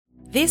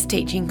This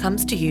teaching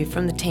comes to you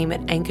from the team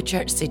at Anchor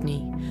Church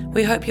Sydney.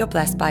 We hope you're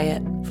blessed by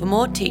it. For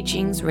more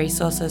teachings,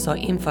 resources or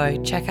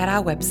info, check out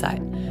our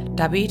website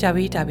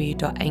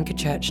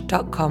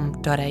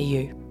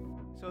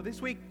www.anchorchurch.com.au. So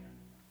this week,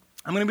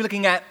 I'm going to be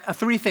looking at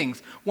three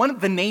things. One,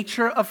 the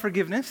nature of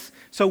forgiveness.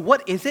 So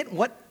what is it?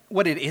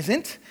 What it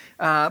isn't,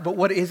 but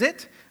what is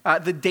it?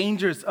 The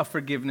dangers of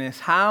forgiveness.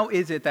 How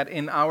is it that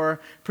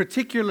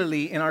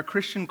particularly in our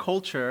Christian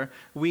culture,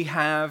 we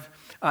have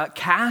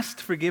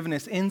cast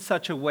forgiveness in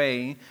such a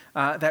way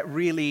that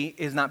really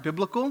is not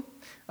biblical,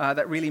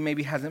 that really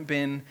maybe hasn't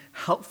been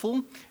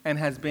helpful and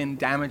has been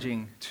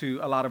damaging to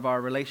a lot of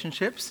our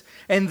relationships.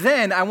 And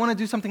then I want to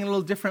do something a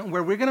little different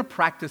where we're going to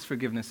practice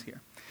forgiveness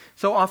here.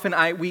 So often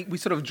we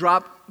sort of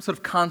drop sort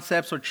of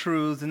concepts or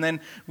truths, and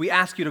then we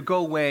ask you to go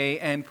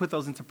away and put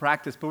those into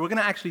practice. But we're going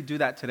to actually do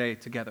that today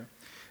together.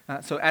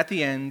 So at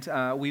the end,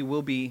 we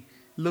will be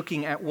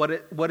looking at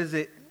what does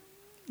it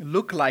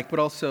look like, but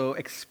also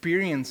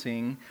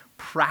experiencing,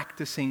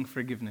 practicing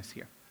forgiveness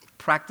here.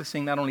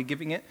 Practicing not only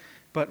giving it,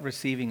 but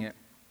receiving it.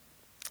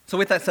 So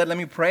with that said, let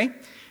me pray,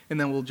 and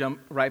then we'll jump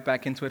right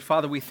back into it.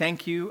 Father, we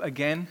thank you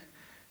again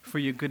for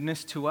your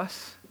goodness to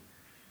us.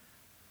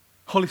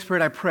 Holy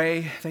Spirit, I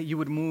pray that you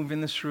would move in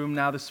this room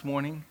now this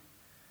morning.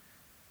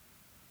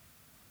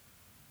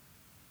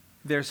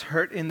 There's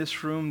hurt in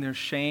this room, there's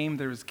shame,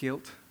 there's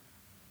guilt.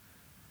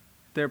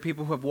 There are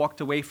people who have walked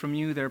away from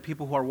you. There are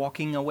people who are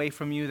walking away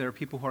from you. There are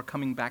people who are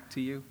coming back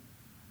to you.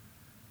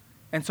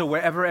 And so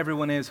wherever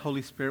everyone is,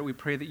 Holy Spirit, we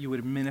pray that you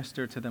would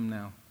minister to them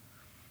now.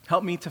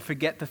 Help me to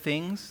forget the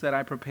things that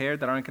I prepared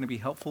that aren't going to be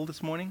helpful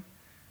this morning.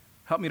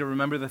 Help me to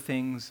remember the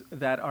things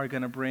that are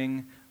going to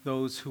bring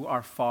those who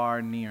are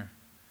far near.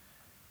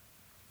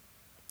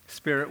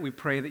 Spirit, we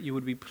pray that you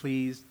would be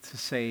pleased to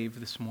save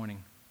this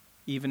morning,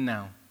 even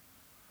now.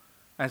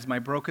 As my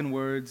broken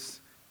words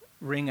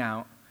ring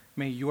out,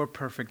 may your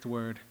perfect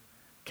word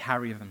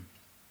carry them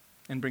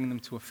and bring them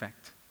to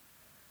effect.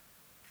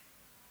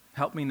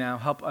 Help me now,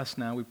 help us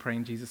now, we pray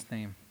in Jesus'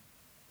 name.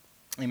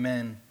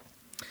 Amen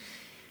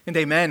and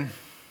amen.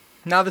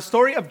 Now, the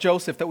story of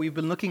Joseph that we've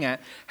been looking at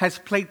has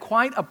played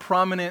quite a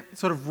prominent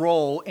sort of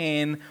role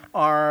in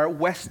our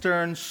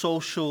Western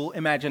social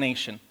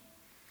imagination.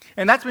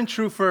 And that's been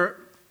true for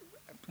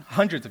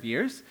hundreds of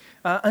years,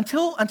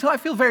 until I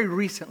feel very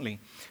recently,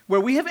 where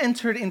we have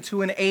entered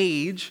into an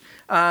age,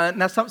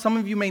 now some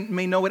of you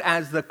may know it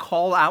as the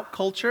call-out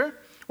culture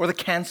or the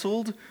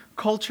canceled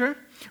culture,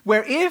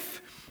 where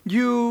if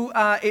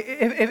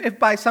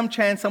by some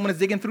chance someone is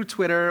digging through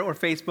Twitter or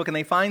Facebook and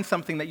they find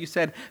something that you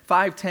said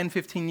 5, 10,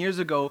 15 years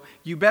ago,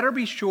 you better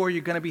be sure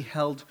you're going to be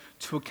held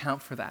to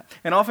account for that.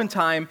 And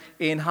oftentimes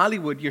in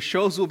Hollywood, your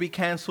shows will be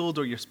canceled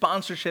or your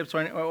sponsorships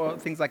or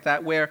things like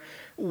that, where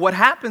what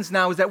happens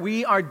now is that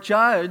we are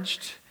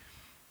judged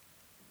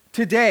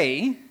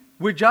today.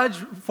 We're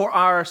judged for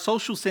our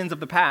social sins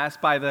of the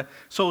past by the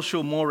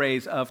social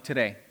mores of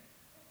today.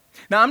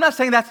 Now, I'm not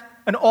saying that's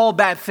an all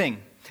bad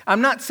thing.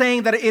 I'm not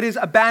saying that it is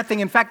a bad thing.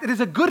 In fact, it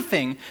is a good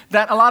thing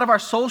that a lot of our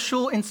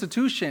social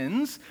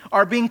institutions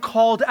are being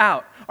called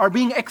out, are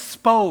being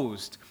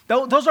exposed.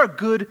 Those are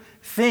good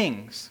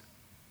things.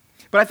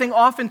 But I think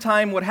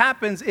oftentimes what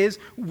happens is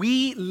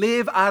we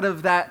live out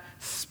of that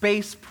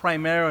space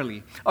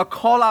primarily. A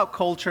call-out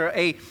culture,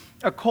 a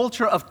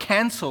culture of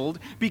canceled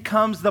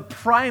becomes the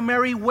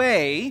primary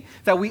way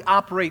that we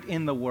operate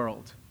in the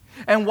world.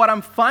 And what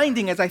I'm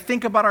finding as I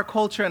think about our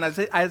culture and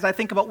as I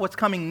think about what's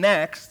coming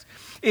next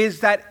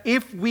is that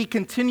if we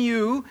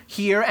continue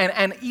here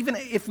and even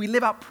if we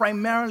live out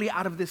primarily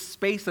out of this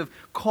space of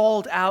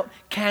called out,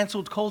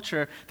 canceled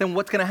culture, then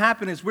what's going to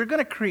happen is we're going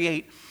to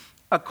create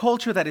a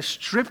culture that is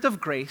stripped of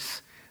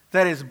grace,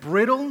 that is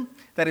brittle,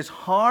 that is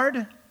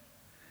hard,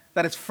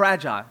 that is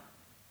fragile.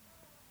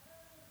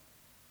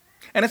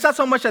 And it's not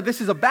so much that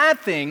this is a bad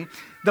thing.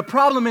 The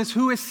problem is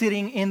who is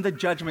sitting in the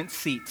judgment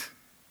seat.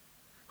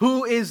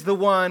 Who is the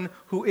one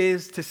who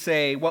is to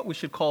say what we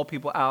should call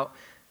people out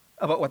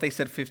about what they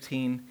said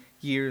 15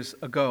 years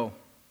ago?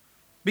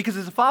 Because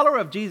as a follower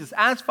of Jesus,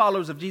 as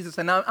followers of Jesus,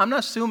 and I'm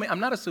not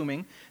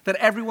assuming that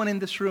everyone in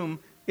this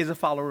room is a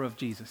follower of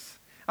Jesus.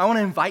 I want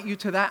to invite you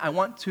to that. I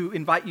want to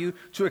invite you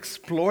to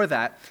explore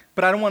that,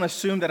 but I don't want to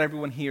assume that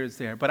everyone here is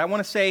there. But I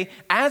want to say,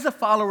 as a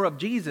follower of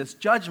Jesus,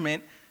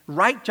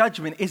 right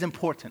judgment is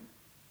important.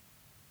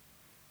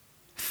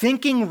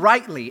 Thinking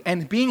rightly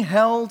and being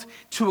held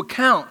to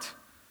account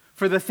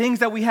for the things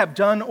that we have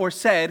done or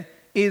said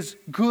is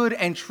good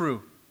and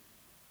true.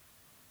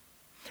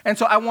 And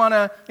so I want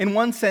to, in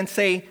one sense,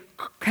 say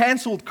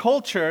canceled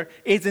culture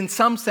is in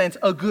some sense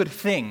a good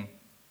thing.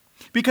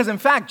 Because in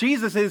fact,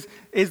 Jesus is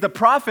the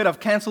prophet of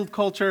canceled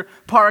culture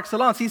par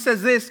excellence. He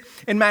says this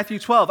in Matthew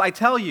 12, I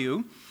tell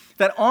you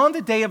that on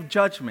the day of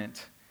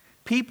judgment,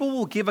 people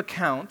will give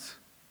account,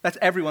 that's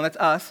everyone, that's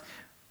us,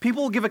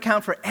 people will give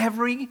account for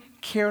every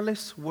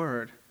careless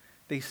word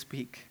they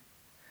speak.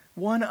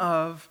 One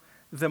of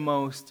the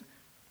most,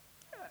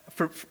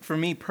 for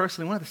me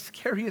personally, one of the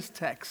scariest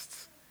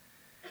texts.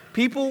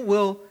 People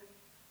will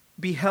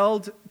be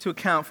held to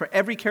account for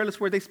every careless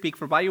word they speak,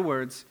 for by your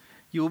words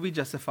you will be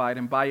justified,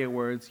 and by your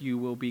words you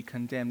will be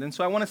condemned. And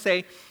so I want to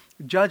say,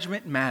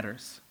 judgment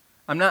matters.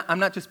 I'm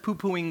not just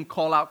poo-pooing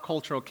call-out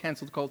culture or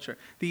canceled culture.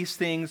 These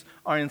things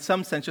are in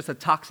some sense just a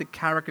toxic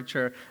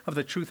caricature of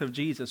the truth of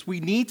Jesus. We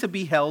need to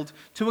be held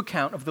to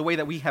account of the way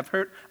that we have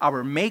hurt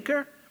our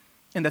Maker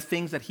and the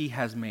things that he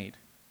has made.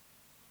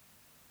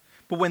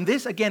 But when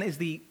this, again, is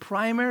the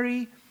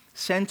primary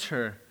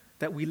center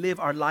that we live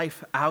our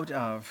life out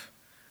of,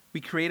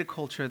 we create a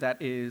culture that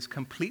is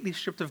completely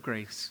stripped of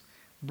grace,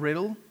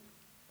 brittle,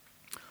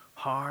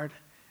 hard,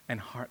 and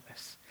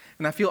heartless.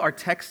 And I feel our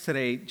text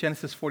today,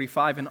 Genesis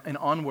 45 and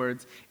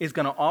onwards, is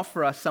going to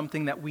offer us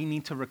something that we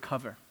need to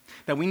recover.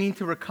 That we need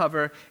to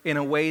recover in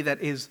a way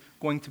that is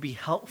going to be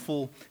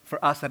helpful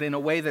for us, that in a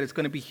way that is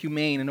going to be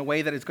humane, in a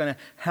way that is going to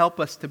help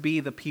us to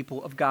be the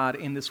people of God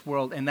in this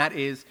world, and that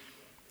is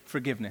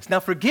forgiveness. Now,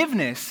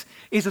 forgiveness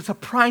is a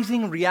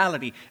surprising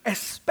reality,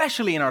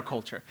 especially in our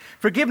culture.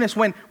 Forgiveness,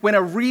 when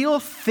a real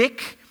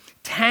thick,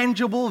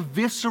 tangible,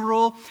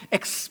 visceral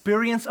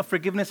experience of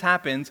forgiveness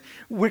happens,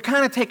 we're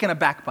kind of taken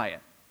aback by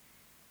it.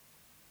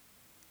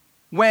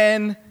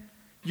 When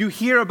you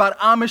hear about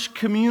Amish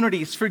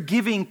communities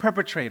forgiving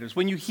perpetrators,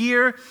 when you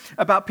hear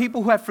about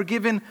people who have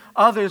forgiven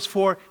others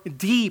for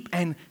deep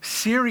and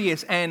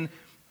serious and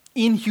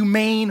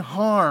inhumane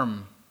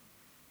harm,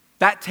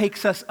 that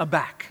takes us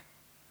aback.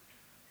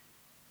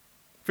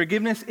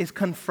 Forgiveness is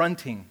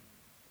confronting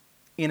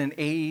in an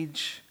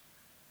age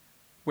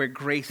where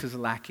grace is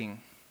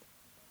lacking,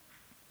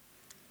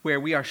 where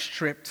we are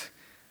stripped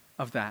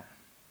of that.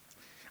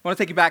 I want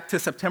to take you back to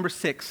September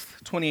 6th,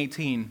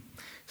 2018.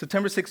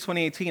 September 6th,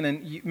 2018,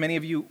 and many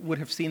of you would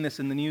have seen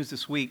this in the news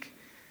this week.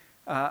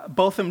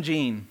 Botham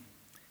Jean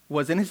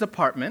was in his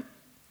apartment.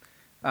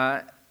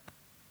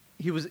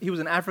 He was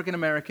an African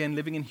American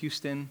living in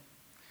Houston.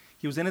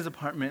 He was in his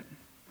apartment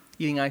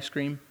eating ice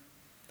cream.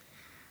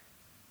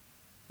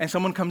 And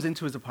someone comes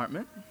into his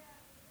apartment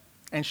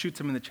and shoots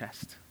him in the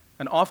chest.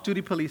 An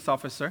off-duty police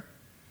officer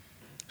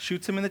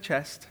shoots him in the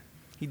chest.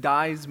 He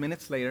dies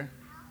minutes later.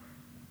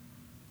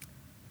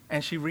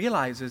 And she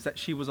realizes that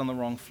she was on the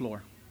wrong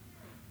floor.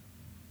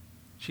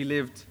 She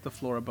lived the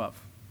floor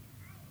above.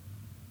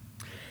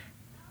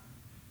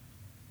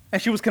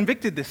 And she was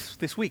convicted this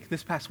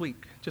past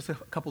week, just a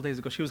couple days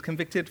ago. She was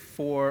convicted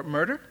for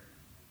murder.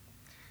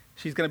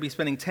 She's going to be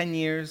spending 10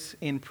 years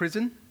in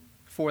prison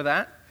for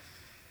that.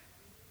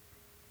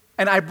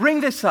 And I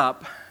bring this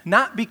up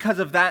not because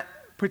of that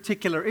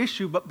particular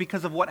issue, but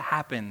because of what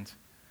happened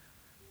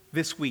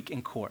this week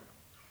in court.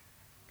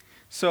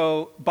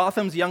 So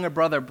Botham's younger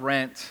brother,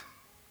 Brent,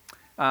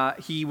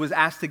 he was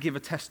asked to give a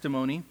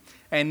testimony.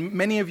 And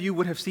many of you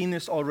would have seen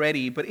this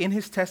already, but in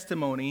his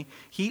testimony,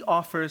 he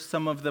offers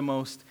some of the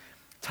most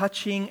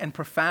touching and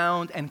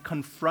profound and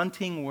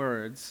confronting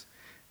words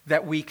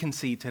that we can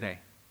see today.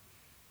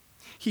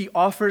 He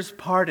offers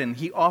pardon,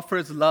 he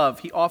offers love,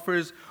 he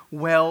offers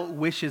well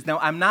wishes. Now,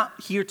 I'm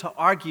not here to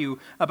argue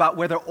about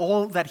whether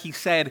all that he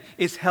said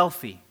is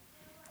healthy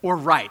or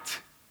right.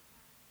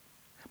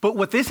 But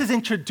what this has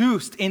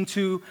introduced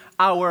into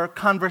our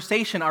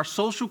conversation, our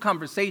social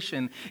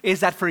conversation,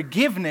 is that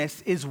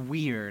forgiveness is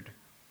weird.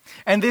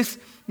 And this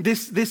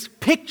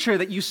picture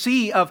that you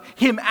see of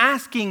him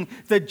asking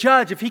the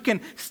judge if he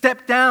can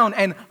step down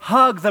and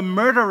hug the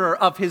murderer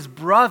of his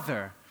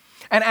brother.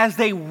 And as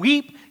they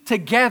weep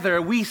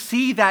together, we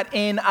see that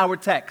in our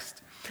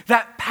text.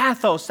 That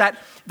pathos, that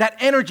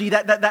energy,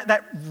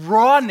 that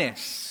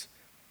rawness,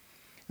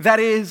 that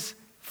is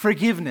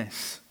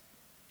forgiveness.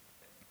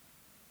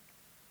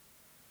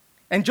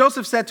 And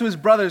Joseph said to his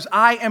brothers,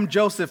 "I am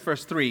Joseph,"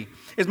 verse 3.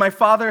 "Is my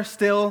father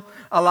still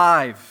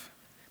alive?"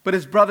 But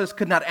his brothers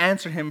could not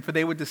answer him, for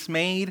they were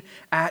dismayed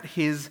at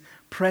his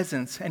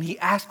presence. And he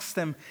asks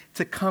them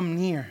to come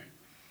near.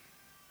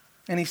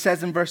 And he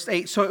says in verse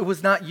 8, "So it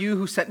was not you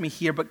who sent me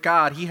here, but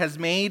God. He has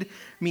made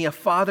me a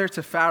father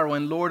to Pharaoh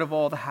and lord of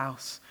all the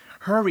house.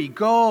 Hurry,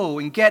 go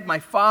and get my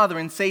father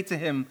and say to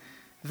him,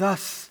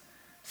 'Thus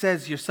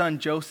says your son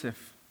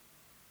Joseph,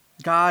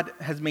 God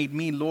has made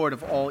me lord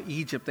of all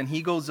Egypt.'" And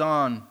he goes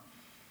on.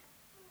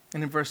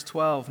 And in verse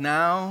 12,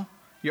 "Now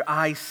your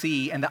eyes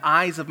see, and the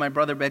eyes of my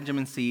brother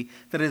Benjamin see,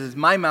 that it is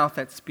my mouth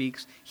that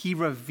speaks. He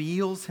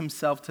reveals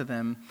himself to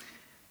them."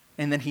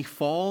 And then he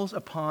falls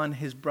upon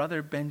his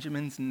brother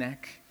Benjamin's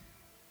neck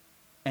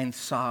and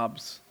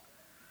sobs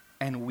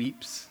and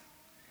weeps.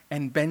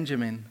 And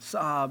Benjamin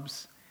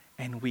sobs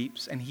and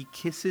weeps. And he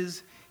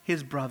kisses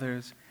his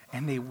brothers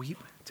and they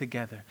weep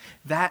together.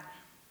 That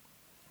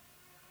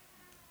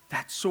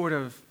sort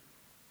of,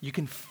 you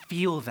can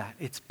feel that.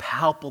 It's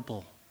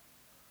palpable.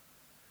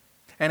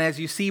 And as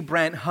you see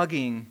Brent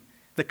hugging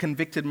the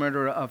convicted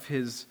murderer of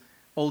his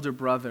older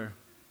brother,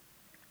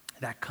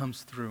 that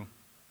comes through.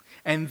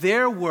 And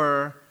there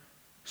were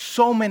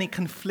so many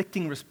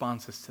conflicting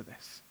responses to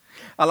this.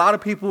 A lot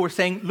of people were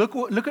saying,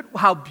 look at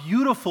how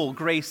beautiful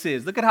grace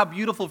is. Look at how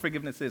beautiful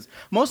forgiveness is.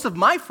 Most of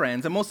my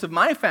friends and most of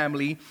my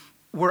family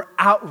were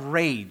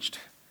outraged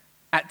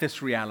at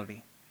this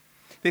reality.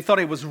 They thought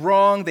it was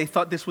wrong. They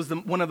thought this was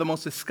one of the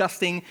most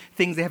disgusting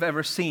things they have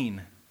ever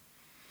seen.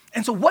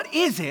 And so what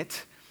is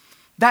it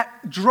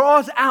that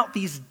draws out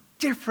these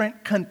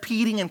different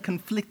competing and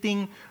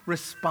conflicting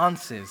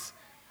responses.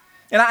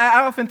 And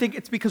I often think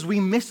it's because we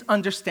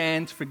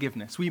misunderstand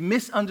forgiveness. We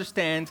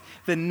misunderstand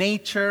the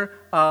nature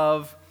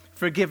of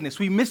forgiveness.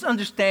 We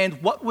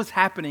misunderstand what was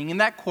happening in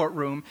that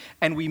courtroom,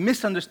 and we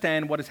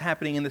misunderstand what is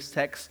happening in this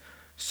text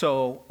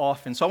so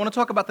often. So I want to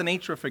talk about the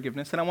nature of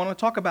forgiveness, and I want to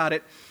talk about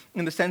it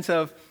in the sense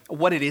of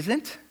what it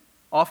isn't.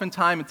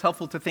 Oftentimes, it's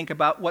helpful to think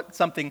about what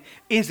something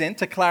isn't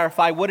to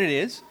clarify what it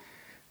is.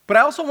 But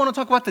I also want to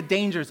talk about the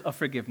dangers of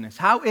forgiveness.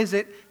 How is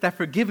it that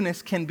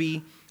forgiveness can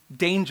be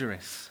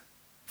dangerous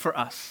for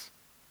us?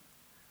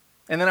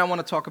 And then I want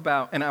to talk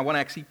about, and I want to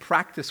actually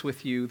practice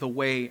with you the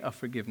way of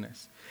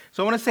forgiveness.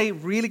 So I want to say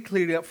really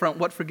clearly up front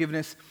what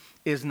forgiveness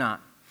is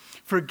not.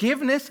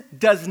 Forgiveness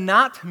does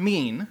not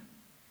mean,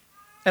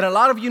 and a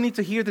lot of you need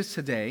to hear this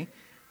today,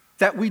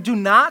 that we do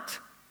not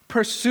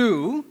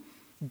pursue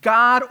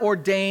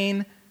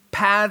God-ordained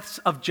paths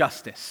of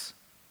justice.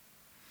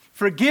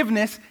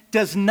 Forgiveness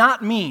does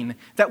not mean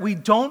that we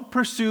don't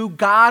pursue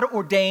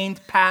God-ordained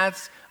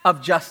paths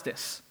of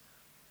justice.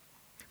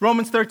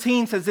 Romans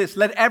 13 says this,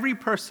 "Let every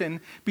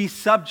person be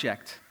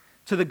subject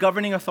to the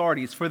governing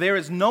authorities, for there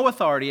is no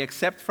authority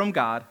except from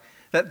God,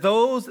 that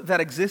those that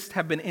exist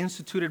have been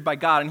instituted by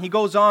God." And he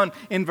goes on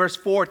in verse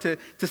 4 to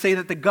say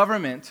that the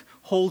government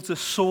holds a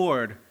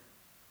sword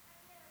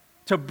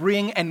to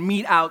bring and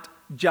mete out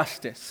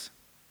justice.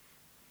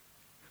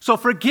 So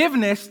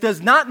forgiveness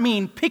does not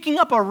mean picking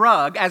up a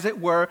rug, as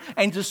it were,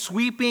 and just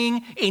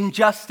sweeping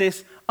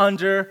injustice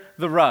under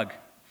the rug.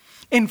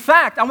 In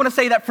fact, I want to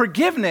say that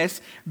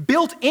forgiveness,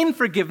 built in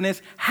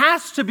forgiveness,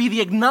 has to be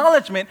the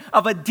acknowledgement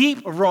of a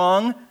deep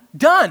wrong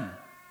done.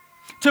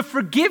 To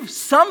forgive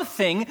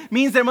something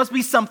means there must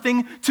be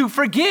something to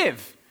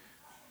forgive.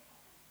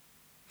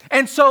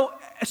 And so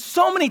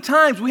many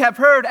times we have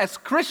heard as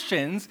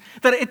Christians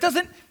that it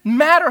doesn't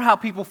matter how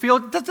people feel.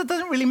 It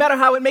doesn't really matter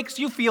how it makes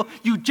you feel.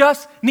 You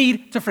just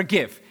need to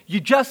forgive. You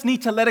just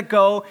need to let it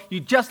go. You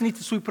just need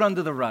to sweep it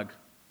under the rug.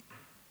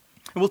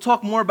 And we'll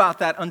talk more about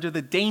that under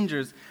the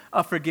dangers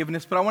of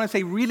forgiveness, but I want to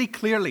say really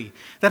clearly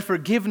that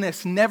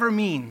forgiveness never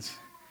means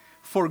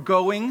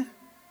foregoing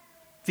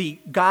the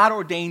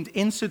God-ordained,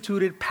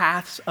 instituted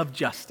paths of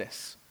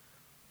justice.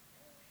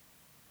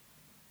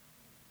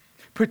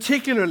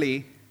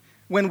 Particularly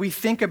when we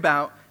think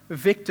about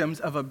victims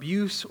of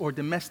abuse or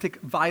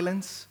domestic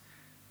violence,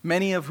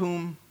 many of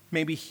whom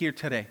may be here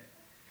today,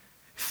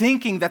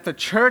 thinking that the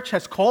church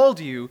has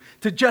called you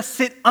to just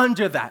sit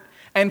under that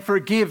and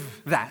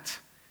forgive that.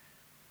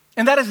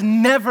 And that is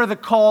never the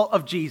call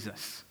of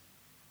Jesus.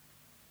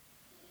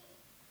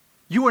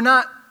 You are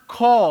not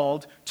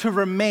called to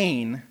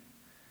remain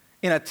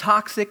in a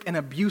toxic and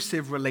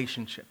abusive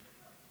relationship.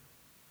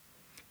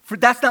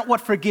 That's not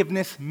what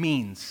forgiveness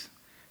means.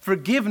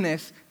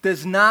 Forgiveness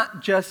does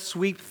not just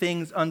sweep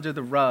things under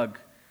the rug.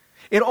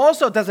 It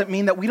also doesn't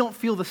mean that we don't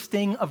feel the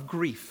sting of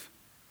grief.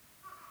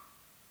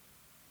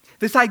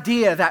 This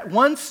idea that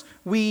once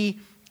we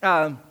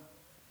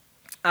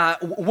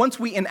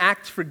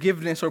enact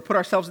forgiveness or put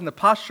ourselves in the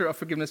posture of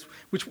forgiveness,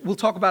 which we'll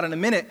talk about in a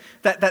minute,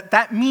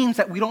 that means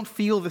that we don't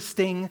feel the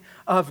sting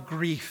of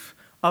grief,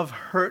 of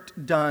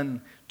hurt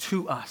done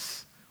to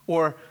us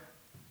or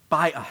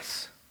by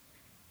us.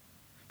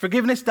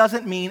 Forgiveness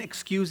doesn't mean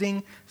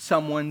excusing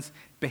someone's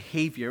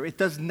behavior. It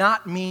does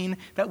not mean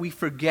that we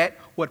forget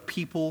what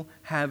people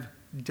have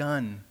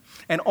done.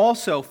 And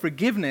also,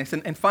 forgiveness,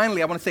 and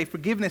finally, I want to say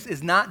forgiveness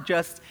is not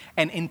just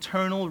an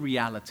internal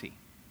reality.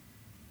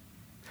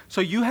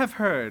 So you have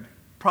heard,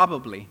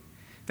 probably,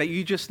 that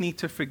you just need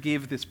to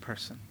forgive this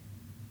person.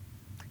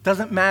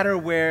 Doesn't matter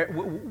where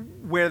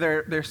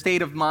their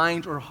state of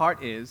mind or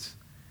heart is,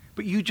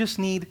 but you just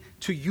need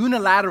to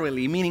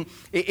unilaterally, meaning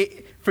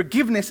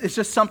forgiveness is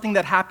just something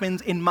that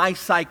happens in my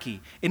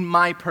psyche, in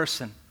my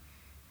person.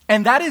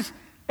 And that is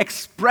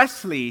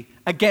expressly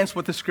against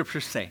what the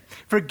scriptures say.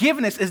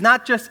 Forgiveness is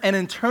not just an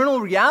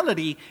internal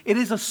reality, it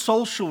is a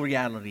social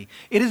reality.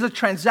 It is a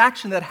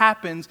transaction that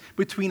happens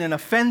between an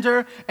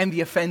offender and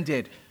the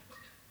offended.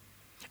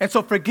 And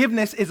so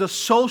forgiveness is a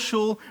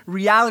social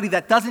reality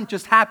that doesn't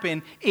just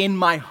happen in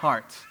my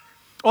heart.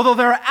 Although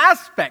there are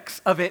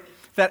aspects of it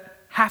that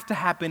have to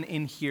happen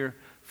in here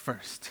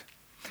first.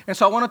 And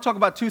so I want to talk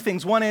about two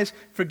things. One is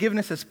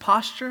forgiveness as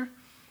posture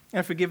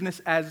and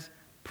forgiveness as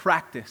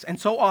practice.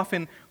 And so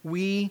often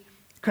we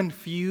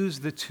confuse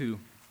the two.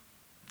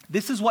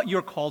 This is what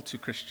you're called to,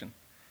 Christian.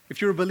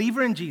 If you're a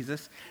believer in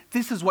Jesus,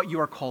 this is what you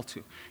are called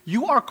to.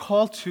 You are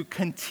called to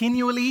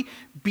continually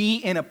be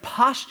in a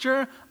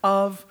posture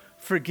of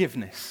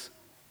forgiveness.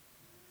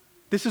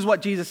 This is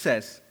what Jesus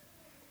says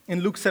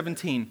in Luke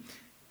 17.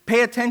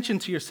 Pay attention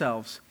to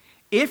yourselves.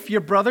 If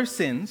your brother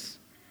sins,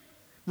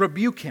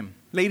 rebuke him.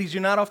 Ladies,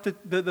 you're not off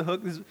the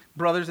hook,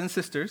 brothers and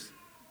sisters.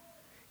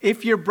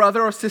 If your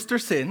brother or sister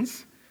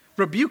sins,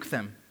 rebuke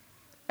them.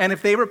 And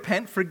if they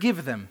repent,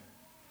 forgive them.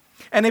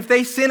 And if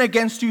they sin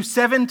against you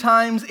 7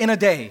 times in a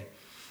day,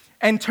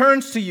 and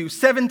turns to you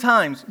 7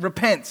 times,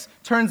 repents,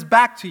 turns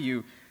back to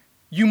you,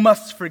 you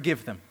must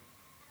forgive them.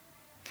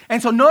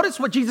 And so notice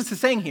what Jesus is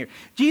saying here.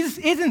 Jesus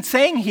isn't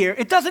saying here,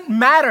 it doesn't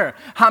matter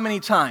how many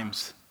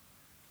times.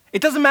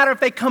 It doesn't matter if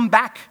they come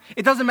back.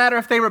 It doesn't matter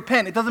if they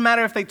repent. It doesn't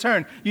matter if they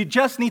turn. You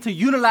just need to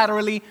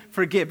unilaterally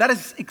forgive. That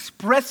is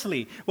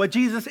expressly what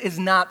Jesus is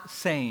not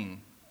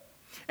saying.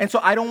 And so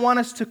I don't want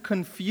us to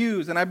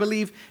confuse, and I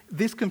believe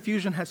this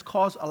confusion has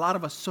caused a lot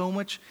of us so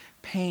much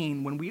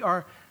pain when we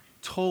are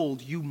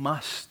told you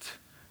must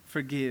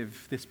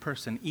forgive this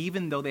person,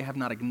 even though they have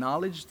not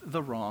acknowledged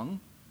the wrong,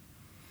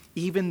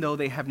 even though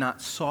they have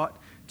not sought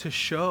to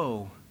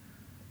show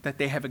that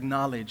they have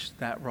acknowledged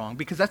that wrong.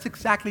 Because that's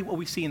exactly what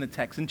we see in the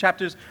text. In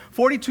chapters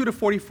 42 to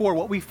 44,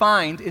 what we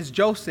find is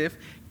Joseph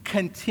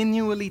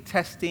continually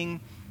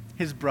testing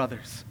his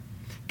brothers,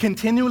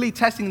 continually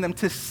testing them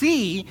to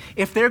see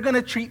if they're going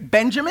to treat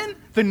Benjamin,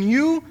 the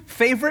new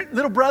favorite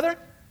little brother,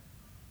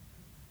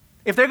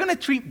 if they're going to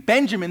treat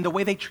Benjamin the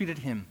way they treated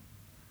him.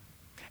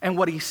 And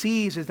what he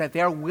sees is that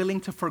they are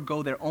willing to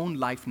forgo their own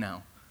life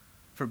now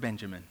for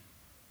Benjamin,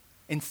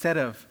 instead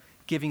of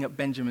giving up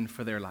Benjamin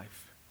for their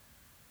life.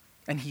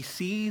 And he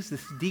sees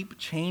this deep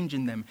change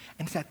in them,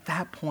 and it's at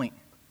that point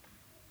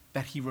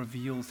that he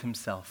reveals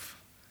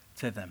himself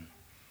to them.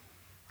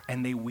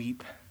 And they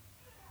weep,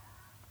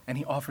 and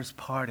he offers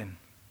pardon.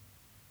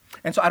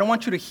 And so I don't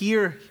want you to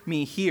hear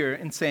me here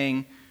in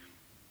saying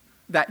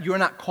that you're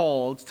not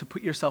called to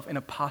put yourself in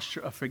a posture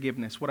of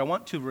forgiveness. What I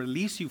want to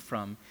release you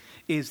from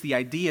is the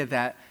idea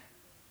that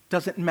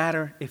doesn't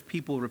matter if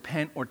people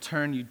repent or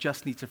turn, you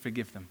just need to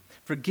forgive them.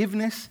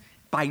 Forgiveness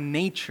by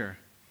nature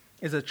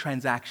is a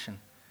transaction.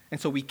 And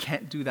so we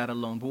can't do that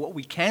alone. But what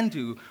we can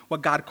do,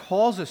 what God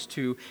calls us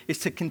to, is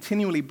to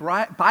continually,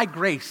 by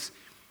grace,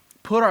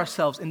 put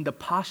ourselves in the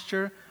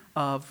posture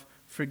of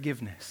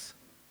forgiveness.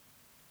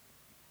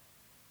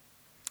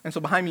 And so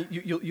behind me,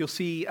 you'll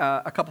see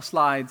a couple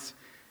slides.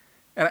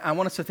 And I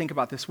want us to think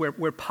about this,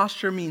 where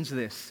posture means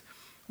this.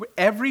 Where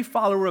every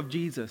follower of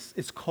Jesus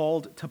is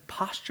called to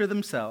posture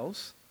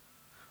themselves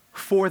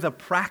for the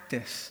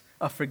practice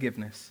of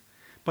forgiveness.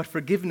 But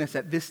forgiveness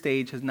at this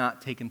stage has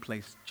not taken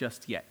place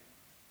just yet.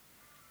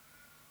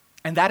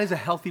 And that is a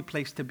healthy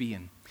place to be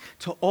in.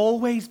 To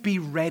always be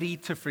ready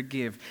to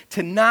forgive.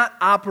 To not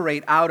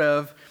operate out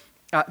of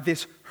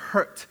this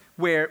hurt,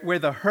 where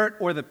the hurt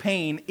or the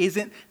pain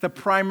isn't the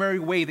primary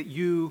way that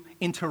you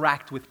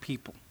interact with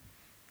people.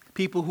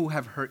 People who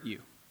have hurt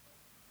you.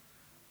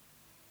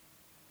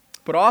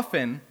 But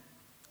often,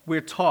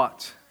 we're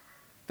taught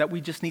that we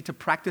just need to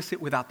practice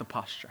it without the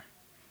posture.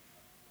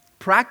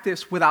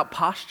 Practice without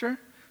posture,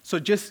 so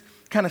just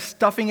kind of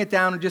stuffing it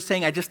down and just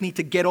saying, I just need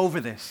to get over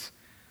this,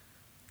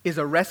 is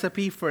a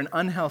recipe for an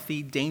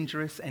unhealthy,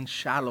 dangerous, and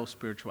shallow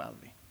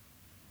spirituality.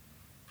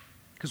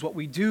 Because what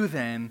we do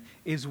then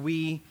is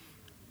we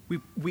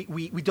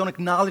don't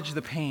acknowledge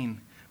the pain.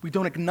 We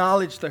don't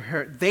acknowledge the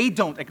hurt. They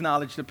don't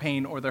acknowledge the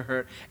pain or the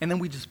hurt. And then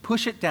we just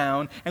push it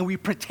down and we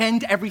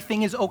pretend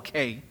everything is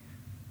okay.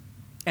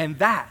 And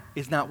that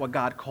is not what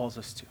God calls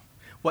us to.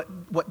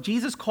 What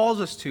Jesus calls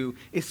us to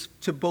is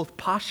to both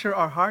posture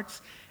our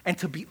hearts and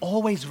to be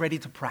always ready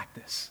to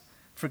practice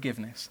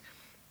forgiveness.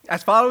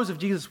 As followers of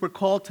Jesus, we're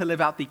called to live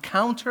out the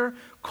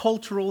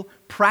counter-cultural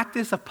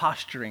practice of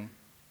posturing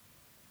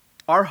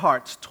our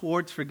hearts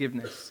towards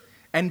forgiveness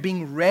and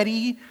being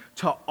ready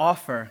to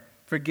offer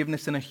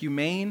forgiveness in a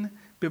humane,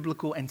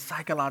 biblical, and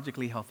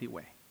psychologically healthy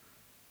way.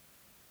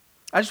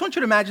 I just want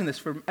you to imagine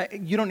this.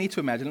 You don't need to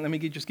imagine it. Let me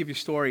just give you a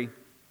story,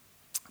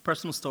 a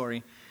personal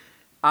story.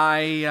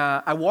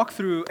 I walked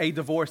through a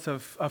divorce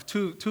of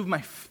two of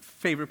my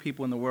favorite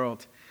people in the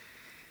world.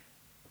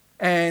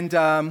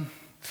 And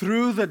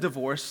through the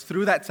divorce,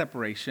 through that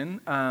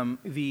separation,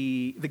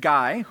 the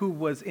guy who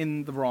was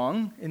in the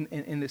wrong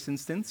in this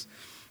instance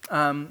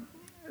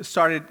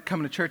started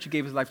coming to church. He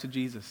gave his life to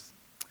Jesus.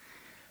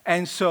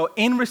 And so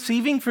in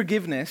receiving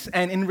forgiveness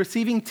and in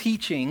receiving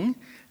teaching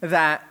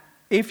that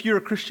if you're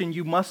a Christian,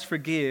 you must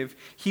forgive,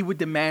 he would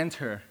demand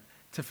her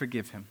to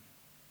forgive him.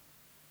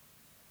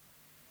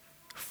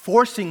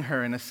 Forcing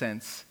her, in a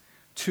sense,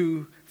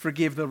 to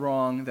forgive the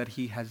wrong that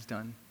he has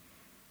done.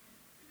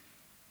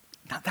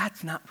 Now,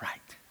 that's not right.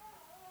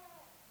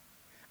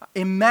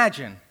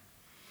 Imagine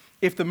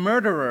if the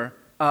murderer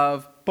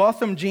of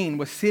Botham Jean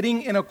was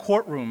sitting in a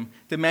courtroom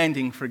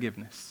demanding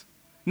forgiveness,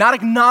 not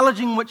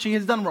acknowledging what she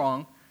has done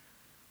wrong.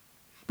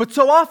 But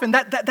so often,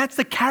 that's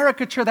the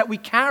caricature that we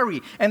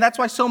carry. And that's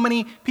why so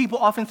many people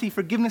often see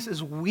forgiveness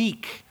as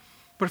weak.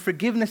 But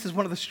forgiveness is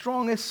one of the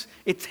strongest.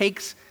 It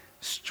takes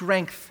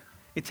strength.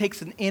 It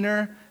takes an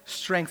inner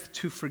strength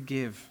to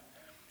forgive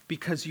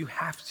because you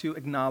have to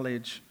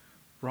acknowledge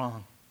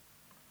wrong.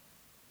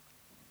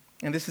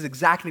 And this is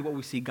exactly what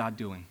we see God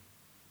doing.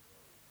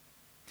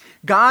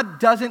 God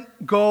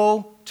doesn't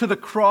go to the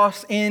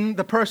cross in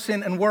the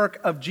person and work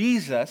of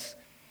Jesus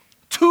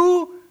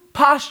to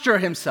posture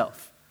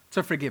himself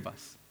to forgive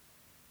us.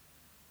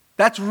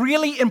 That's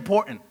really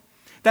important.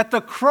 That the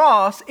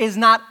cross is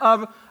not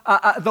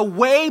the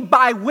way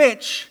by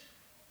which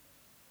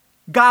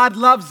God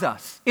loves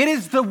us. It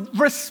is the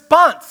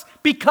response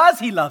because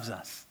he loves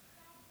us.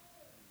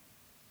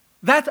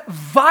 That's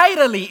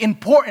vitally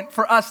important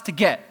for us to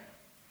get.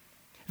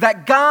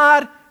 That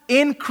God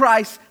in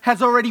Christ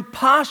has already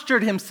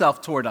postured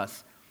himself toward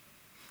us.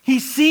 He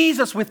sees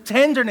us with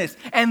tenderness,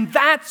 and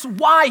that's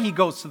why he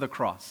goes to the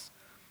cross.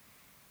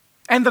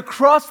 And the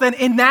cross then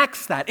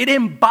enacts that. It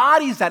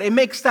embodies that. It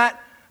makes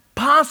that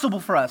possible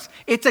for us.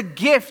 It's a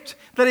gift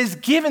that is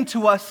given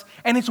to us,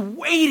 and it's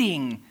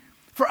waiting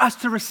for us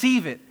to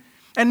receive it.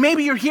 And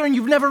maybe you're here and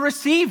you've never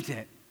received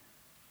it.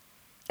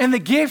 And the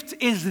gift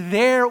is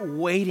there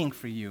waiting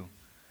for you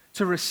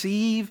to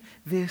receive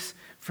this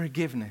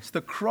forgiveness.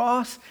 The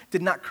cross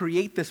did not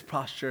create this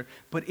posture,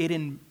 but it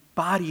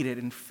embodied it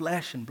in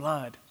flesh and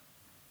blood.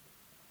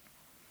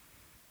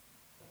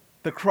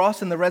 The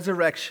cross and the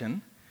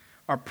resurrection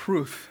are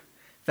proof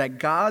that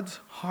God's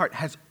heart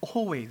has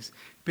always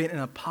been in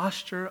a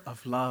posture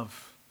of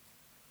love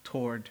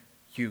toward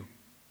you.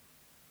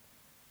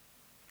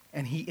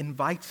 And he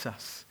invites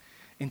us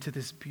into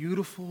this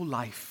beautiful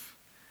life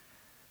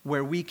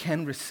where we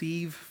can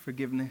receive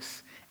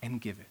forgiveness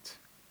and give it.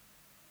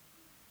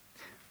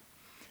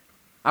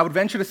 I would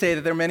venture to say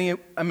that there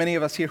are many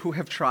of us here who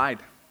have tried.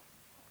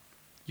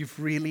 You've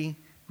really,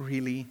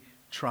 really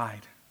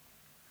tried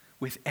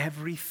with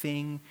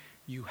everything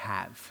you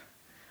have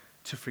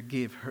to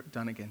forgive hurt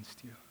done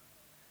against you.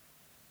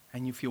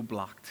 And you feel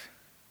blocked.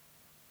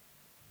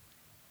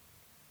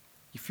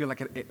 You feel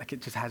like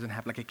it just hasn't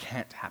happened, like it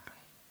can't happen.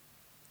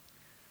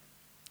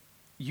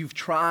 You've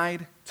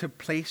tried to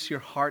place your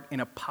heart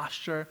in a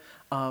posture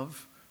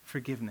of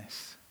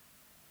forgiveness.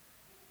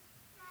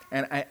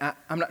 And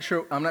I'm not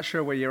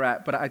sure where you're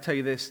at, but I tell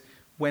you this,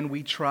 when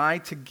we try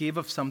to give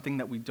of something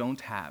that we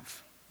don't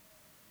have,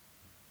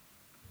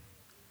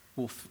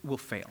 we'll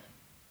fail.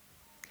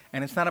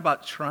 And it's not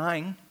about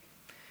trying,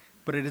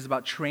 but it is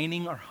about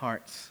training our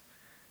hearts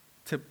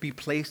to be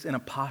placed in a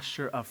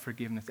posture of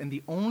forgiveness. And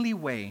the only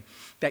way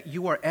that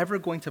you are ever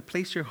going to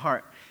place your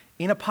heart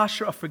in a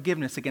posture of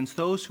forgiveness against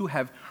those who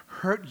have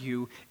hurt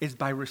you is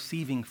by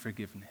receiving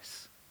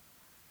forgiveness.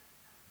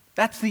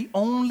 That's the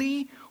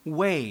only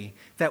way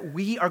that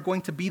we are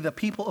going to be the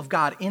people of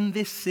God in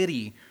this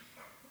city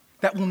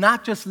that will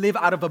not just live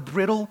out of a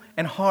brittle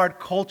and hard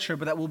culture,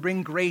 but that will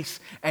bring grace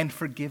and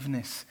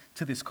forgiveness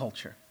to this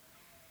culture.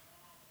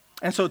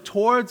 And so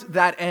towards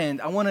that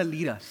end, I want to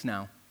lead us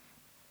now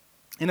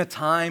in a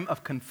time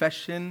of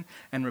confession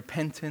and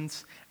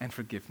repentance and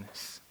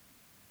forgiveness.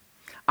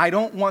 I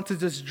don't want to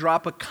just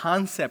drop a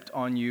concept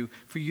on you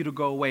for you to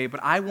go away, but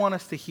I want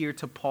us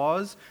to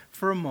pause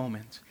for a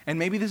moment. And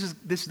maybe this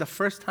is the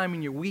first time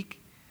in your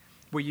week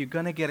where you're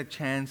going to get a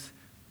chance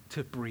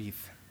to breathe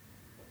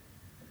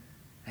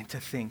and to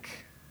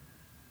think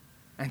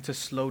and to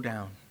slow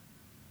down.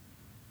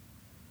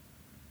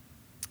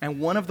 And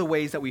one of the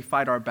ways that we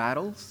fight our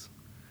battles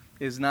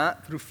is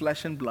not through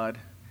flesh and blood,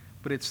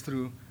 but it's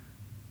through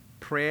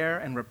prayer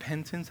and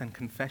repentance and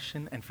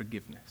confession and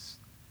forgiveness.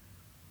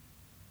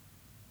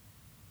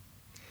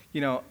 You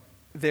know,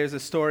 there's a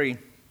story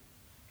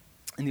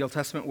in the Old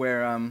Testament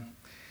where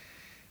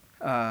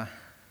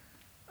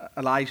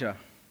Elijah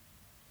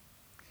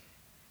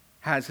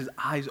has his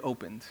eyes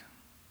opened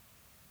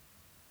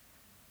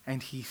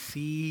and he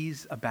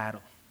sees a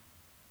battle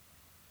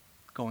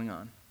going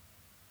on.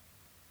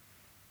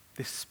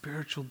 This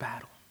spiritual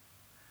battle.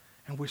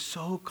 And we're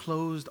so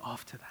closed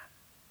off to that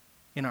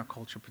in our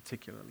culture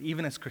particularly,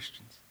 even as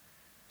Christians.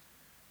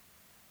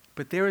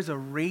 But there is a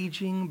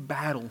raging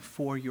battle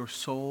for your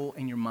soul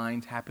and your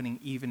mind happening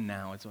even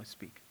now as I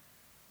speak.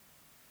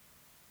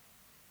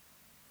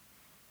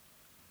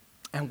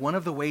 And one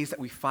of the ways that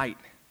we fight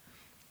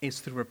is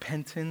through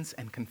repentance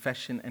and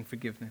confession and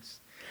forgiveness.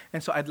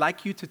 And so I'd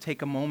like you to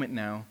take a moment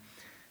now,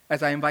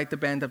 as I invite the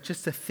band up,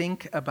 just to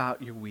think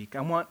about your week.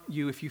 I want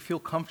you, if you feel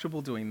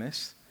comfortable doing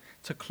this,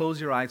 to close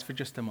your eyes for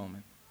just a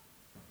moment.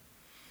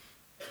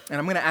 And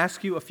I'm going to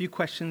ask you a few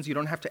questions. You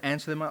don't have to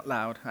answer them out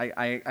loud.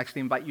 I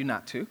actually invite you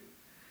not to.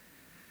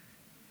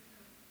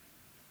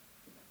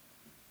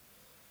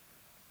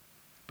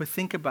 But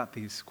think about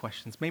these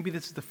questions. Maybe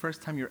this is the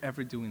first time you're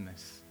ever doing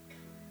this.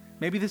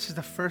 Maybe this is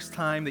the first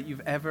time that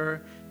you've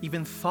ever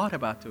even thought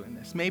about doing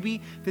this. Maybe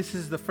this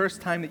is the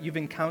first time that you've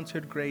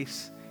encountered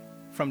grace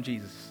from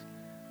Jesus.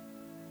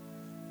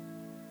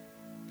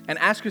 And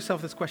ask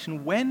yourself this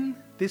question: when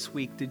this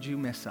week did you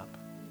mess up?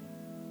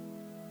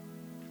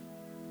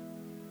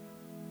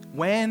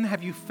 When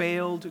have you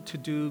failed to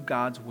do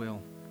God's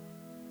will?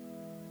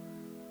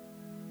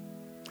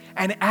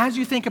 And as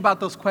you think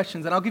about those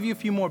questions, and I'll give you a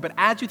few more, but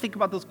as you think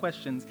about those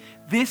questions,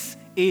 this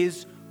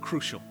is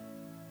crucial.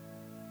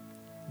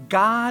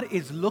 God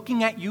is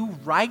looking at you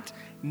right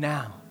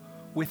now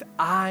with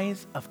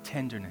eyes of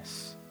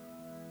tenderness.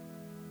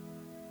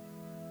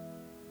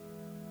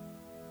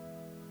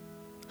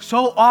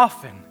 So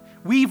often,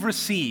 we've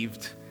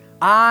received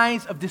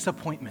eyes of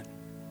disappointment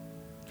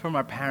from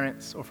our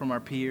parents or from our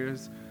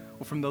peers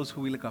or from those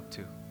who we look up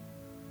to.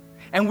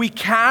 And we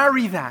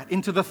carry that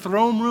into the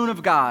throne room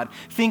of God,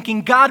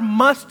 thinking God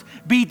must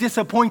be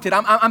disappointed.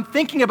 I'm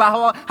thinking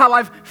about how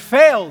I've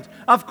failed.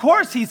 Of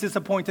course he's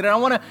disappointed, and I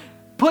want to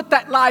put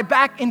that lie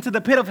back into the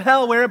pit of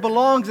hell where it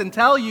belongs and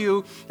tell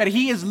you that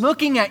he is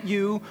looking at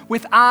you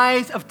with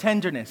eyes of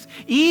tenderness.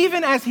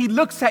 Even as he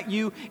looks at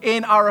you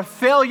in our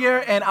failure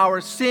and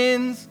our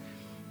sins,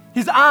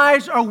 his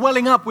eyes are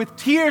welling up with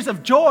tears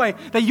of joy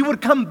that you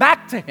would come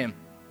back to him.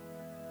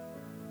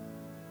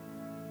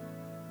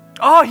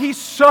 Oh, he's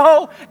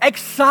so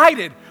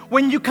excited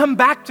when you come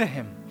back to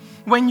him,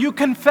 when you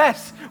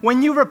confess,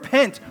 when you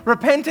repent.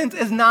 Repentance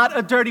is not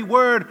a dirty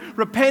word.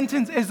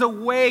 Repentance is a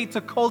way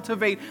to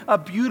cultivate a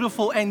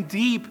beautiful and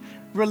deep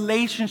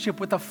relationship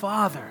with the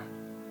Father.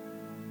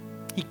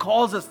 He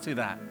calls us to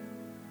that.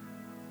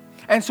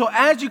 And so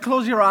as you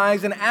close your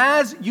eyes and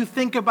as you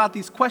think about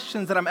these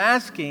questions that I'm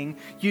asking,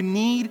 you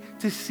need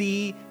to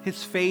see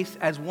his face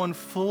as one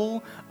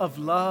full of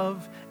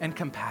love and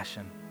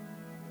compassion.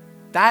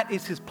 That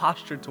is his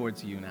posture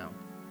towards you now.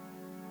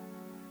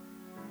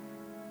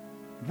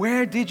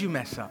 Where did you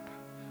mess up?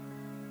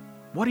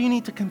 What do you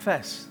need to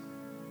confess?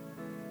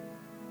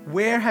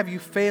 Where have you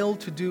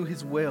failed to do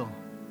his will?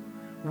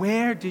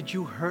 Where did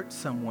you hurt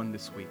someone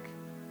this week?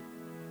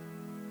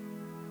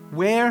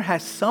 Where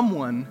has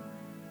someone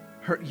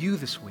hurt you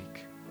this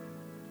week?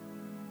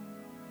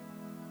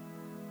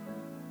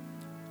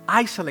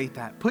 Isolate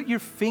that. Put your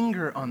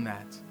finger on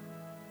that.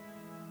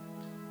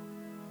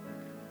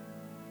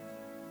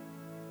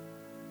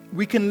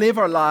 We can live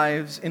our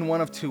lives in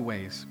one of two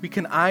ways. We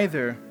can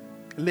either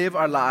live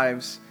our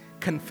lives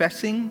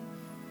confessing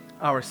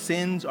our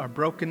sins, our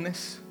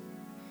brokenness,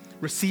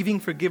 receiving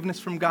forgiveness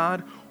from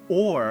God,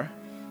 or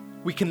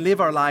we can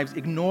live our lives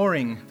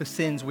ignoring the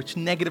sins which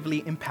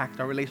negatively impact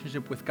our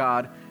relationship with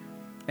God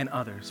and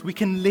others. We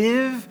can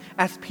live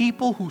as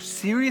people who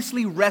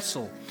seriously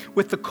wrestle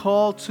with the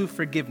call to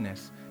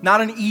forgiveness,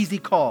 not an easy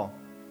call.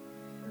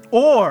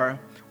 Or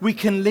we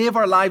can live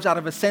our lives out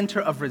of a center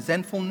of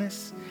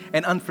resentfulness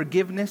and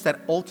unforgiveness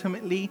that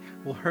ultimately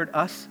will hurt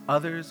us,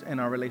 others,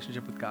 and our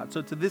relationship with God.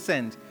 So to this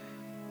end,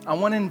 I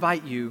want to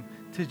invite you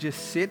to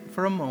just sit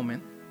for a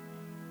moment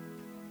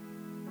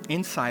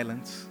in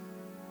silence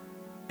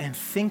and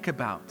think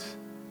about,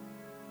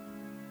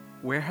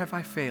 where have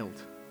I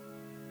failed?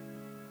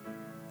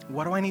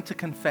 What do I need to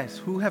confess?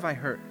 Who have I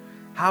hurt?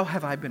 How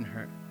have I been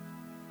hurt?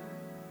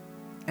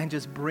 And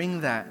just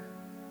bring that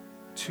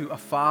to a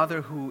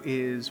Father who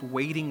is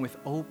waiting with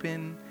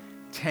open,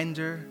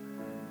 tender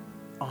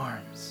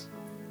arms.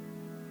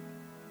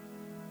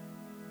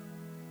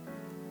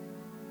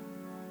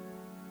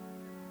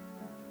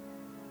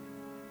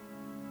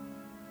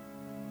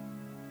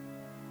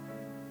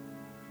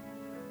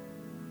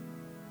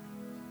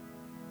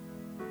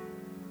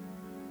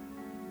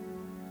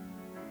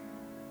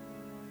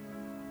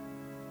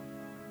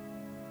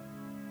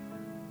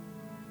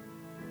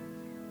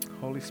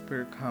 Holy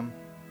Spirit, come.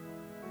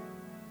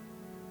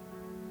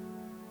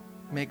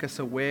 Make us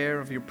aware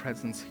of your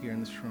presence here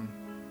in this room.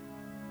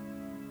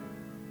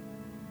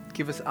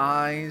 Give us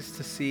eyes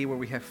to see where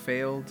we have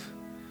failed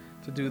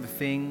to do the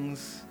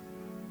things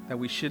that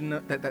we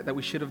shouldn't that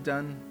we should have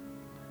done,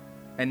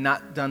 and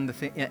not done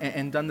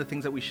done the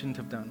things that we shouldn't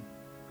have done.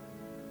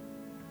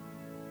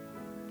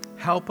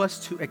 Help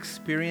us to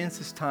experience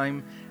this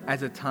time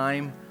as a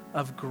time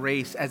of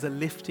grace, as a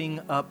lifting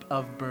up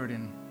of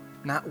burden,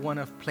 not one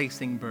of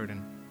placing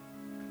burden.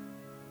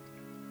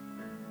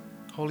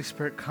 Holy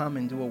Spirit, come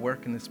and do a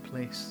work in this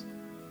place.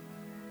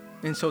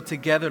 And so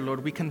together,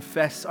 Lord, we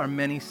confess our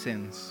many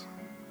sins.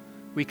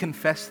 We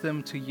confess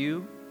them to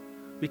you.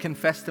 We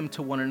confess them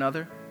to one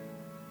another,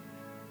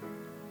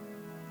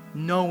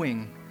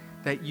 knowing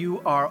that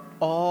you are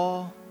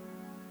all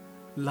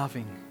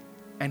loving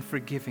and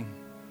forgiving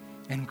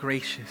and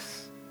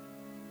gracious.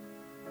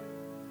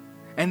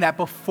 And that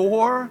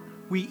before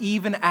we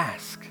even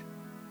ask,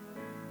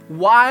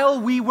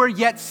 while we were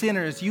yet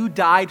sinners, you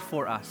died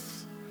for us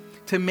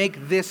to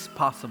make this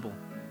possible.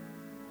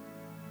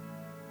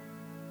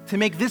 To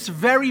make this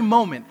very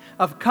moment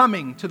of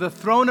coming to the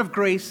throne of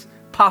grace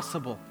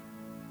possible.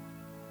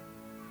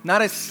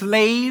 Not as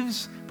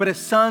slaves, but as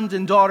sons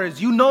and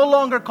daughters. You no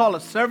longer call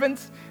us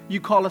servants,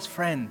 you call us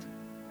friend.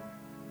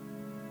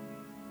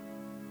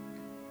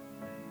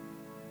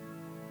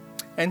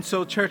 And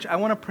so, church, I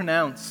want to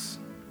pronounce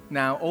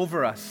now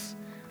over us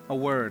a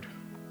word.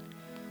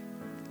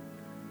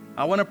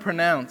 I want to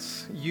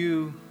pronounce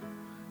you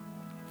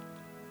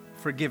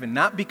forgiven,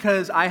 not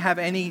because I have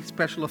any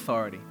special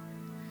authority,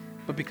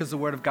 but because the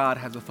Word of God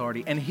has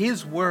authority. And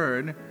His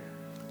Word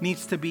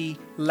needs to be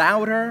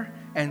louder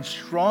and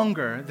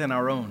stronger than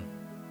our own,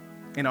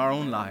 in our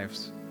own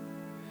lives.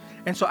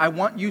 And so I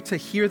want you to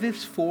hear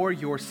this for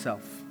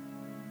yourself,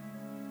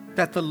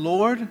 that the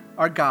Lord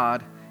our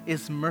God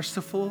is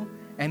merciful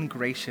and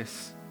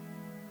gracious.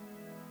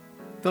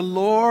 The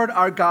Lord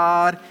our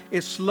God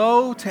is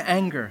slow to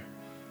anger.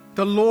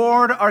 The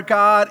Lord our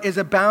God is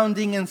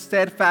abounding in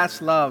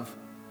steadfast love.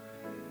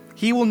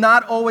 He will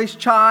not always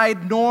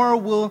chide, nor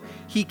will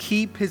He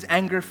keep His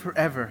anger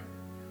forever.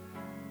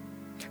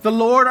 The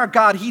Lord our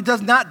God, He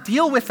does not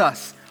deal with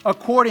us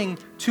according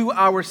to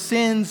our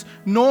sins,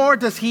 nor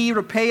does He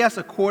repay us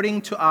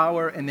according to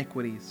our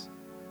iniquities.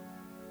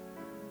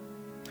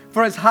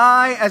 For as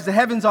high as the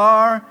heavens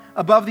are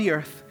above the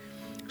earth,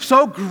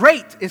 so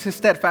great is his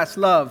steadfast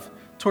love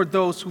toward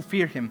those who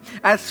fear him.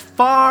 As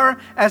far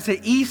as the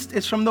east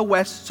is from the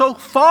west, so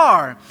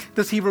far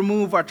does he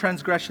remove our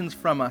transgressions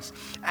from us.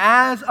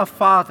 As a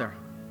father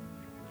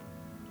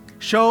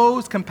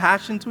shows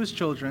compassion to his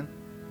children,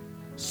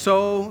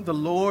 so the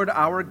Lord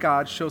our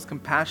God shows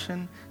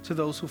compassion to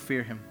those who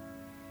fear him.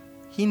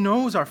 He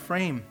knows our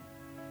frame.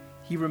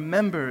 He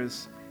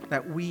remembers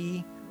that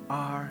we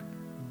are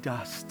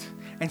dust.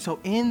 And so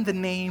in the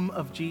name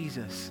of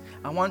Jesus,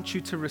 I want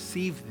you to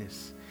receive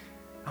this.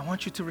 I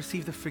want you to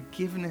receive the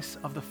forgiveness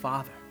of the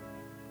Father.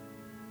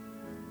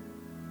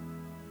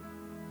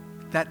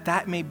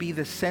 That may be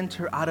the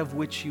center out of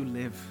which you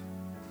live.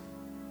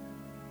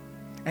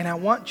 And I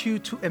want you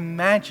to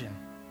imagine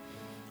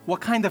what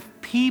kind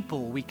of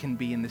people we can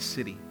be in this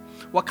city.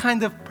 What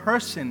kind of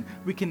person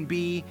we can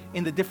be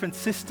in the different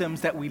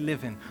systems that we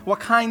live in. What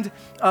kind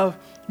of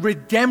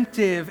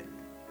redemptive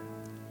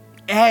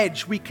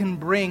edge we can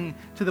bring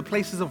to the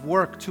places of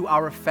work, to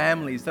our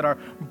families that are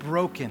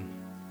broken,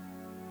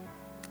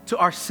 to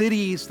our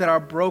cities that are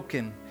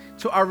broken,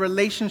 to our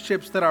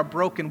relationships that are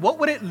broken. What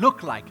would it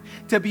look like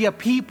to be a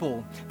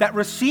people that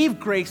receive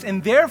grace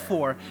and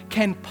therefore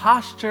can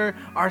posture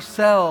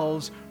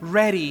ourselves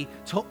ready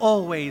to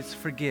always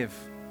forgive?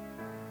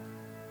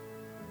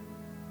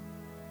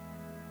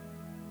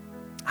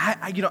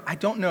 I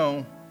don't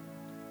know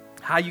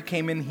how you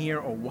came in here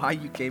or why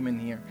you came in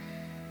here.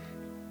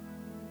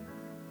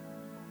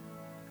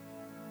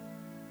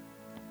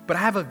 But I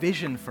have a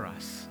vision for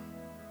us,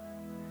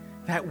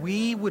 that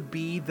we would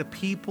be the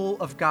people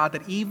of God,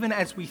 that even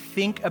as we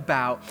think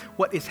about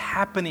what is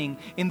happening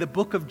in the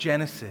book of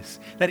Genesis,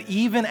 that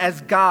even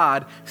as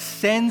God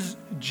sends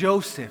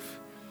Joseph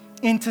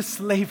into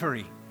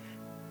slavery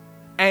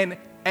and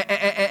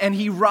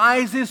he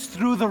rises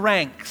through the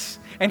ranks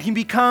and he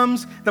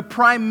becomes the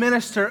prime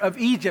minister of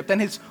Egypt,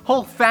 and his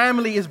whole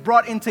family is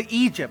brought into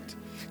Egypt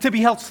to be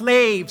held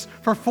slaves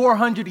for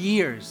 400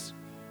 years.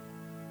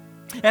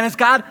 And as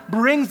God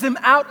brings them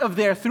out of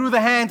there through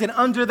the hands and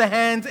under the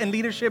hands and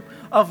leadership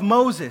of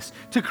Moses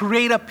to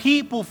create a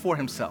people for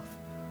himself.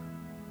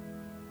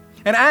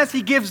 And as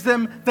he gives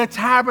them the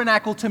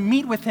tabernacle to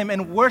meet with him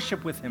and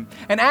worship with him.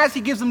 And as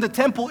he gives them the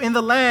temple in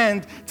the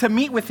land to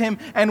meet with him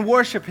and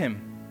worship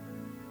him.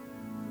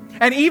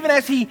 And even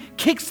as he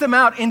kicks them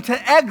out into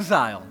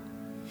exile.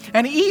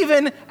 And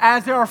even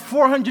as there are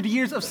 400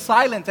 years of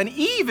silence. And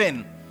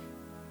even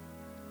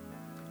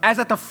as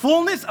at the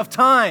fullness of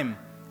time,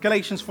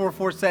 Galatians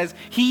 4:4 says,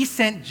 he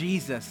sent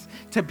Jesus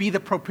to be the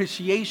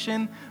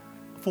propitiation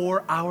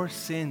for our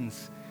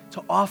sins,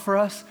 to offer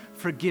us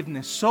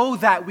forgiveness so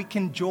that we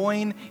can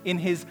join in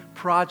his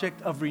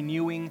project of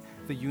renewing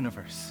the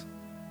universe.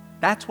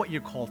 That's what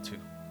you're called to.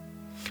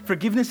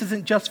 Forgiveness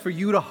isn't just for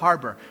you to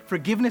harbor.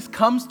 Forgiveness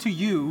comes to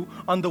you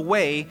on the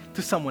way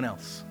to someone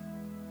else.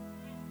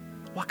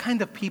 What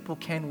kind of people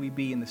can we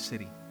be in the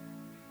city?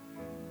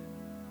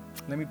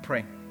 Let me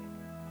pray.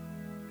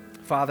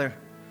 Father,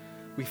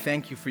 we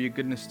thank you for your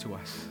goodness to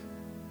us.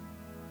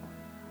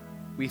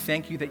 We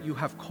thank you that you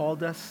have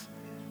called us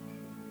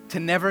to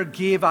never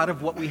give out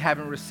of what we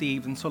haven't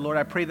received. And so, Lord,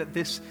 I pray that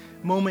this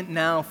moment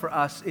now for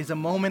us is a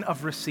moment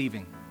of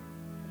receiving.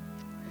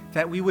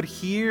 That we would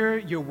hear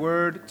your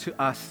word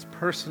to us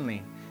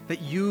personally,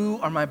 that you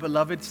are my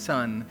beloved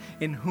Son,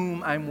 in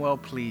whom I'm well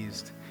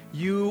pleased.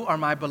 You are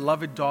my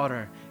beloved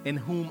daughter, in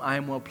whom I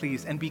am well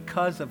pleased. And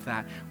because of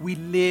that, we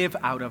live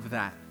out of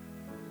that.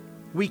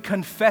 We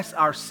confess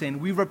our sin.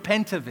 We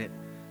repent of it.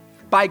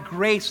 By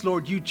grace,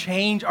 Lord, you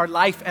change our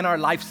life and our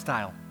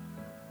lifestyle.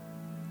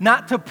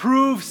 Not to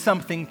prove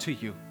something to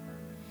you,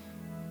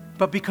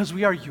 but because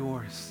we are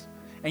yours.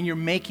 And you're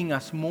making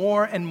us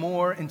more and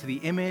more into the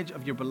image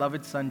of your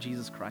beloved Son,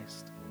 Jesus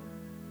Christ.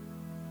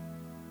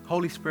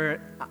 Holy Spirit,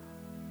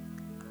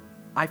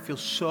 I feel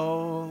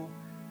so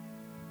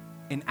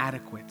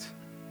inadequate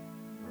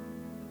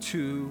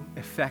to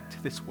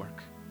effect this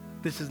work.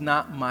 This is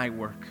not my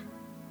work.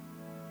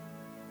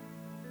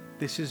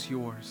 This is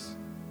yours.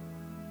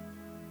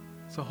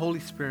 So Holy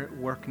Spirit,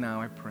 work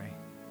now, I pray.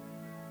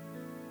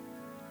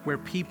 Where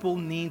people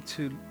need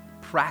to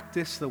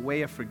practice the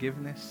way of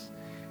forgiveness,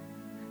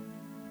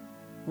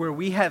 where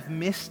we have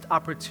missed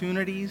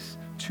opportunities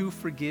to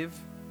forgive,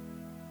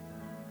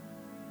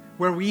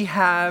 where we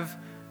have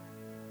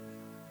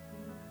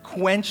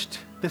quenched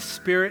the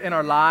Spirit in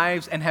our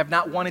lives and have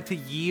not wanted to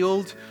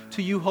yield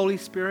to you, Holy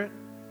Spirit,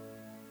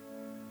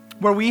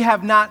 where we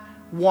have not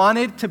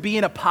wanted to be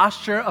in a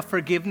posture of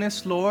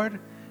forgiveness, Lord,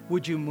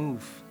 would you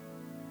move?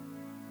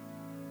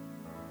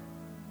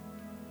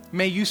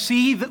 May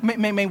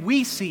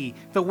we see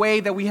the way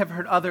that we have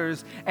heard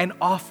others and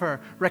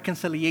offer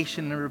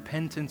reconciliation and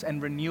repentance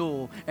and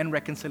renewal and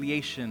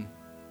reconciliation.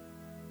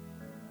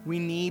 We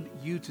need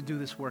you to do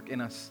this work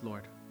in us,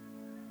 Lord.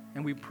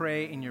 And we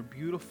pray in your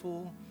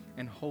beautiful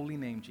and holy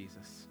name,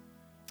 Jesus.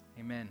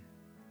 Amen.